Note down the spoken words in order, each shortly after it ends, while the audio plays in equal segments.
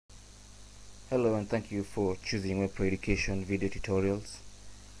Hello and thank you for choosing Web Pro Education video tutorials.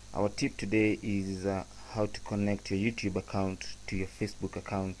 Our tip today is how to connect your YouTube account to your Facebook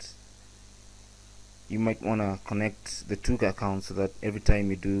account. You might want to connect the two accounts so that every time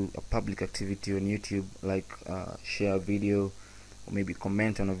you do a public activity on YouTube, like share a video, or maybe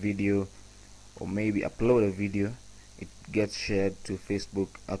comment on a video, or maybe upload a video, it gets shared to Facebook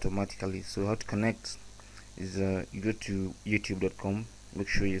automatically. So how to connect is you go to youtube.com, make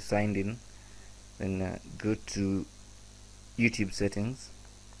sure you're signed in. Then go to YouTube settings.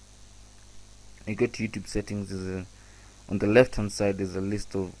 You go to YouTube settings. On the left hand side there's a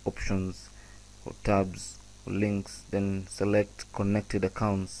list of options or tabs or links. Then select connected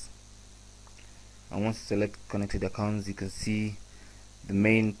accounts, and once you select connected accounts, you can see the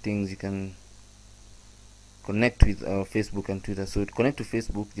main things you can connect with Facebook and Twitter. So to connect to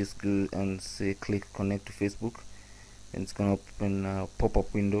Facebook, just go and say click connect to Facebook, and it's gonna open a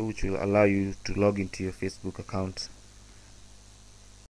pop-up window which will allow you to log into your Facebook account.